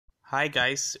Hi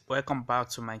guys, welcome back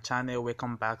to my channel.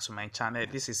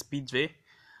 This is PJ.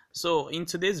 So in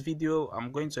today's video,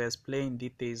 I'm going to explain in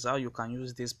details how you can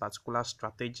use this particular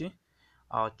strategy.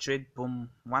 Trade boom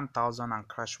 1000 and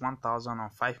crash 1000 on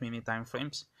 5-minute time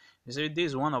frames. You see, this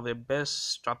is one of the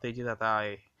best strategy that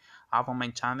I have on my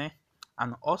channel,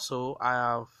 and also I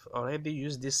have already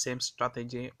used this same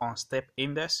strategy on step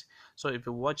index. So if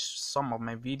you watch some of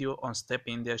my video on step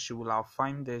index, you will have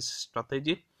find this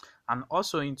strategy. And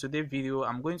also in today's video,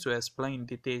 I'm going to explain in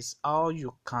details how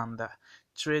you can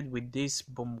trade with this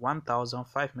boom 1000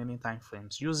 5-minute time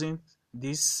frames using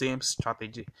this same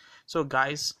strategy. So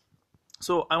guys,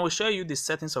 I will show you the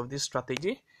settings of this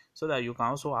strategy so that you can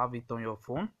also have it on your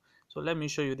phone. So let me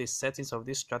show you the settings of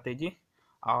this strategy.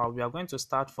 We are going to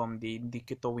start from the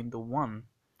indicator window 1,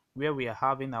 where we are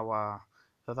having our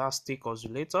stochastic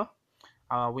oscillator.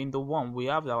 Window 1, we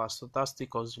have our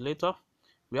stochastic oscillator.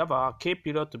 We have our K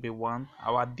period to be 1,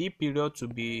 our D period to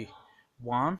be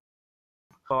 1,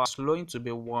 our slowing to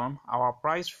be 1, our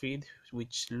price feed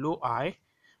which low high.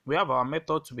 We have our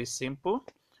method to be simple.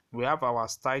 We have our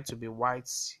style to be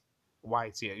white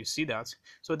here. You see that?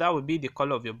 So that will be the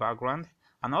color of your background.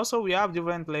 And also we have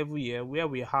different level here where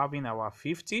we're having our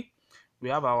 50, we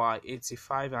have our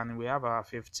 85, and we have our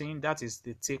 15. That is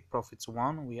the take profit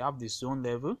one. We have the zone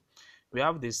level, we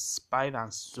have this buy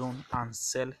and zone and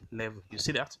sell level. You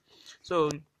see that? So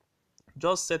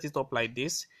just set it up like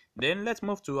this. Then let's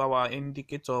move to our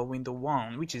indicator window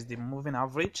 1, which is the moving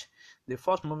average. The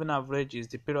first moving average is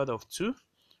the period of 2.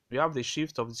 We have the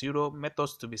shift of 0,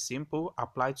 methods to be simple,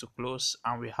 apply to close,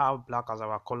 and we have black as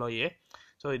our color here.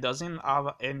 So it doesn't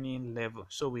have any level,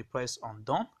 so we press on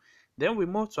done. Then we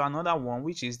move to another one,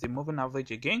 which is the moving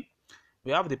average again.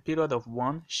 We have the period of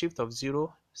 1, shift of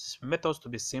 0, methods to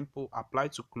be simple, apply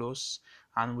to close,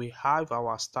 and we have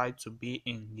our style to be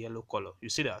in yellow color. You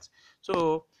see that?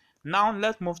 So now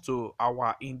let's move to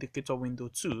our indicator window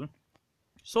 2.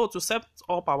 So to set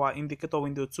up our indicator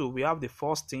window 2, we have the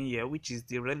first thing here, which is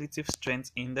the relative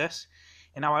strength index.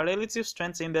 In our relative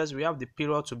strength index, we have the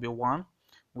period to be 1,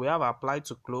 we have apply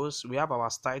to close, we have our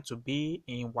style to be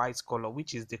in white color,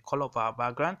 which is the color of our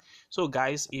background. So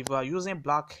guys, if you are using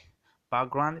black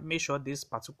background, make sure this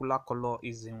particular color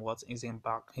is in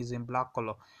black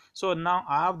color. So now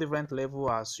I have different level,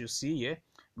 as you see here.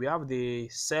 We have the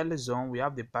sell zone, we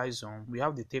have the buy zone, we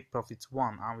have the take profit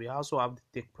 1, and we also have the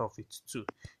take profit 2.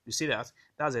 You see that?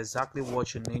 That's exactly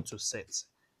what you need to set.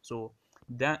 So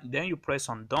then you press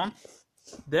on done.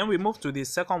 Then we move to the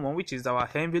second one, which is our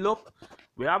envelope.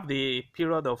 We have the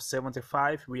period of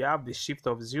 75, we have the shift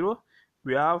of 0,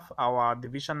 we have our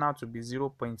divisional to be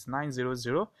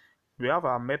 0.900, we have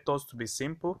our methods to be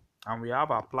simple, and we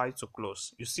have apply to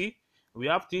close. You see, we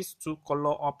have these two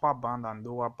color, upper band and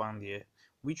lower band here,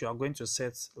 which you are going to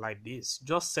set like this.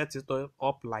 Just set it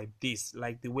up like this,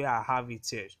 like the way I have it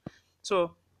here.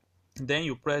 So then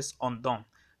you press on done.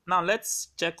 Now let's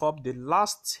check up the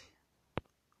last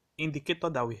indicator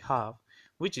that we have,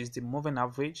 which is the moving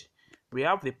average. We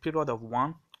have the period of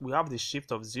 1, we have the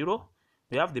shift of 0,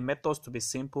 we have the methods to be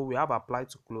simple, we have apply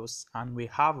to close, and we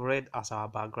have red as our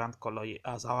background color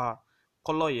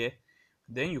here,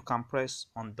 Then you can press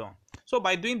on done. So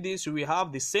by doing this, we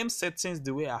have the same settings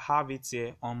the way I have it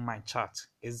here on my chart,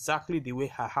 exactly the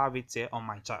way I have it here on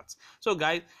my chart. So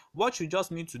guys, what you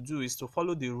just need to do is to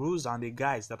follow the rules and the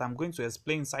guides that I'm going to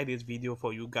explain inside this video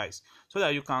for you guys, so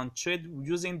that you can trade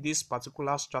using this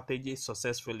particular strategy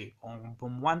successfully on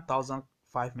 1000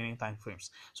 5-minute time frames.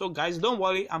 So guys, don't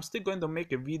worry, I'm still going to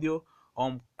make a video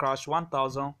on crash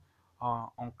 1000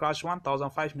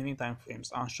 5-minute time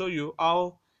frames and show you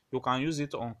how you can use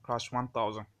it on crash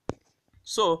 1000.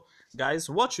 So guys,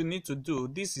 what you need to do,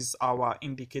 this is our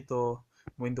indicator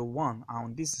window 1,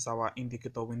 and this is our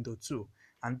indicator window 2,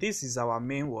 and this is our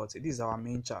main this is our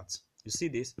main chart. You see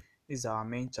this is our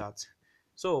main chart.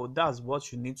 So that's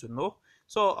what you need to know.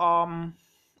 So I'm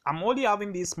only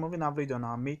having this moving average on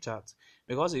our main chart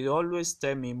because it always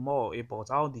tell me more about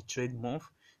how the trade move.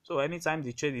 So anytime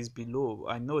the trade is below,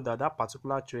 I know that that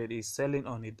particular trade is selling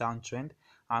on a downtrend,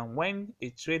 and when a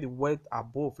trade went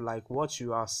above, like what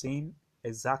you are seeing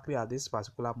exactly at this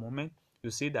particular moment, you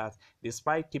see that the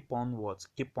spike keep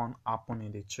on happening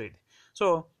in the trade.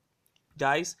 So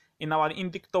guys, in our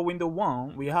indicator window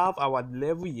 1, we have our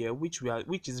level here, which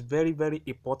is very, very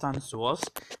important to us.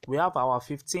 We have our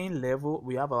 15 level,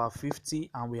 we have our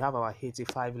 50, and we have our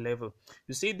 85 level.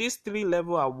 You see, these 3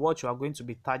 levels are what you are going to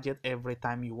be target every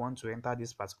time you want to enter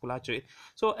this particular trade.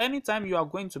 So anytime you are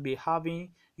going to be having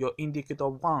your indicator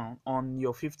 1 on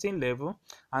your 15 level,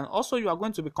 and also you are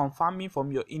going to be confirming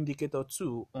from your indicator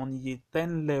 2 on your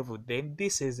 10 level, then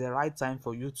this is the right time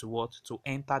for you to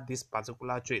enter this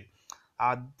particular trade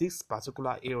at this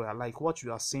particular area, like what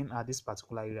you are seeing at this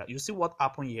particular area. You see what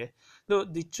happened here?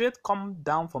 The trade come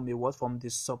down from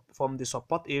the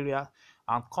support area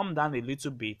and come down a little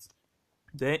bit.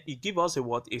 Then it give us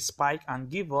a spike,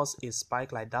 and give us a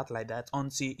spike like that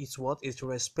until it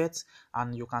respects,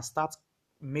 and you can start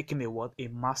making a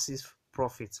massive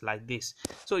profit like this.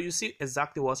 So you see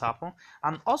exactly what's happened.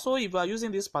 And also, if you are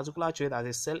using this particular trade as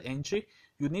a sell entry,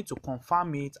 you need to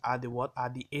confirm it at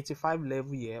the 85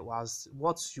 level here, was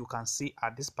what you can see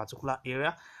at this particular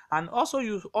area. And also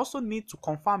you also need to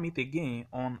confirm it again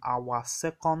on our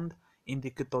second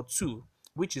indicator 2,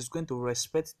 which is going to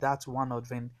respect that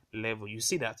 100 level. You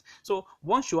see that? So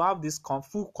once you have this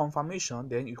full confirmation,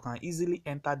 then you can easily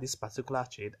enter this particular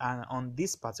trade, and on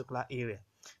this particular area,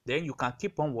 then you can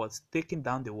keep on taking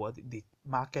down the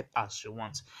market as you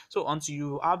want. So until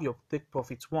you have your take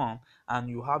profit 1 and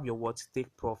you have your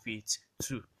take profit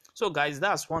 2. So guys,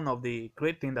 that's one of the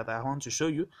great things that I want to show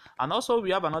you. And also we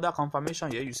have another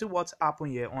confirmation here. You see what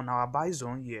happened here on our buy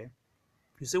zone here.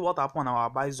 You see what happened on our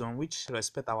buy zone, which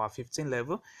respect our 15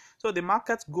 level. So the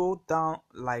market go down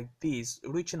like this,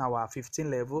 reaching our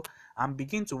 15 level, and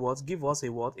begin to give us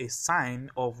a sign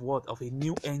of a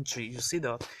new entry. You see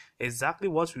that exactly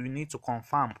what we need to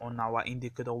confirm on our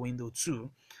indicator window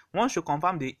 2. Once you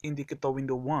confirm the indicator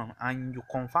window 1 and you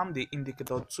confirm the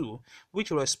indicator 2,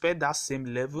 which respect that same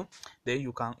level, then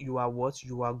you are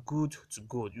good to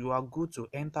go. You are good to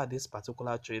enter this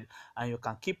particular trade, and you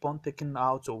can keep on taking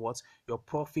out your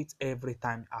profit every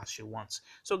time as you want.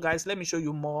 So guys, let me show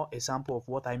you more example of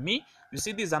what I mean. You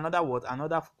see, this is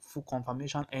another full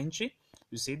confirmation entry.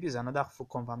 You see, this is another full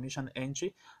confirmation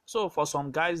entry. So for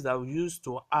some guys that used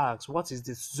to ask what is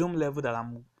the zoom level that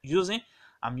I'm using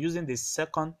the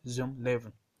second zoom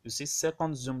level. You see,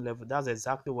 second zoom level, that's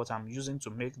exactly what I'm using to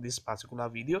make this particular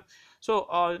video.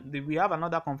 So we have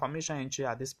another confirmation entry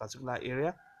at this particular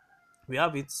area. We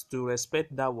have it to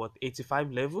respect that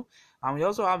 85 level, and we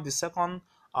also have the second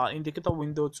indicator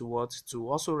window to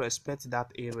also respect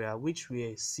that area, which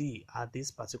we see at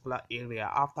this particular area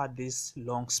after this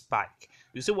long spike.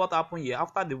 You see what happened here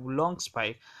after the long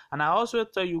spike. And I also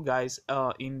tell you guys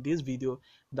in this video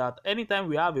that anytime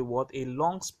we have a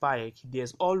long spike,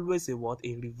 there's always a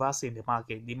reverse in the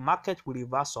market. The market will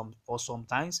reverse for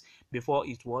sometimes before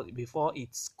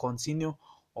it's continue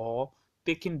or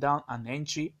taking down an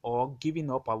entry or giving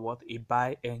up a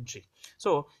buy entry.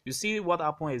 So you see what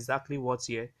happened exactly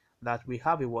here, that we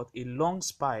have a long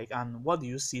spike, and what do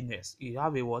you see next? You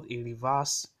have a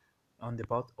reverse on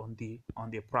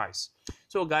the price.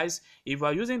 So guys, if you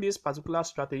are using this particular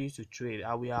strategy to trade,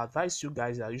 I will advise you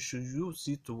guys that you should use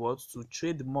it to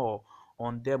trade more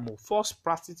on demo. First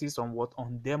practice it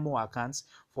on demo accounts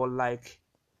for like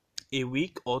a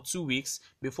week or 2 weeks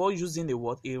before using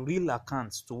a real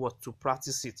account to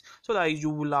practice it, so that you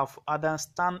will have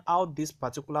understand how this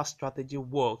particular strategy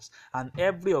works and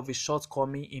every of its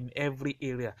shortcoming in every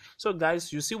area. So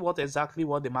guys, you see exactly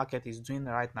what the market is doing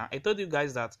right now. I told you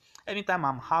guys that anytime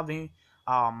I'm having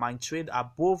my trade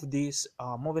above this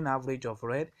moving average of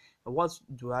red, what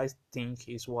do I think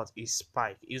is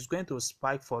spike? It's going to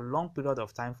spike for a long period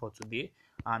of time for today,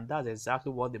 and that's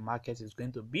exactly what the market is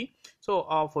going to be.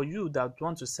 So for you that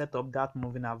want to set up that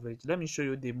moving average, let me show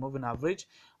you the moving average.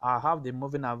 I have the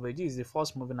moving average. This is the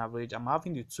first moving average. I'm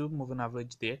having the 2 moving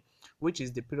average there, which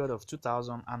is the period of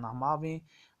 2000, and I'm having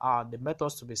the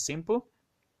methods to be simple.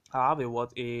 I have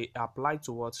apply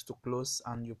to close,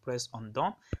 and you press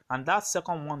undone, and that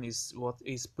second one is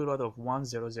period of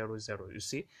 1000. You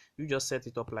see, you just set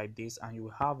it up like this, and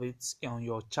you have it on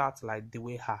your chart like the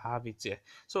way I have it here.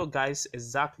 So guys,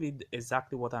 exactly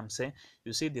what I'm saying.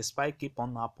 You see the spike keep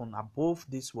on happen above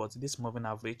this moving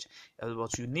average,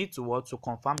 but you need to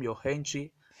confirm your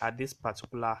entry at this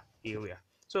particular area.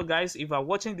 So guys, if you are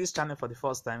watching this channel for the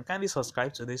first time, kindly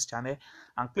subscribe to this channel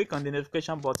and click on the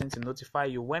notification button to notify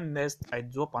you when next I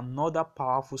drop another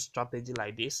powerful strategy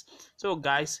like this. So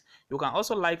guys, you can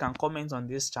also like and comment on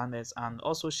these channels, and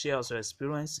also share your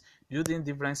experience using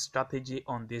different strategy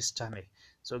on this channel.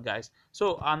 So guys,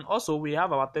 and also we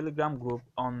have our Telegram group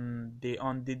on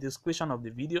the description of the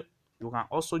video. You can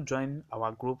also join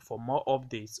our group for more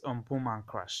updates on boom and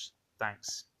crash.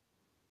 Thanks.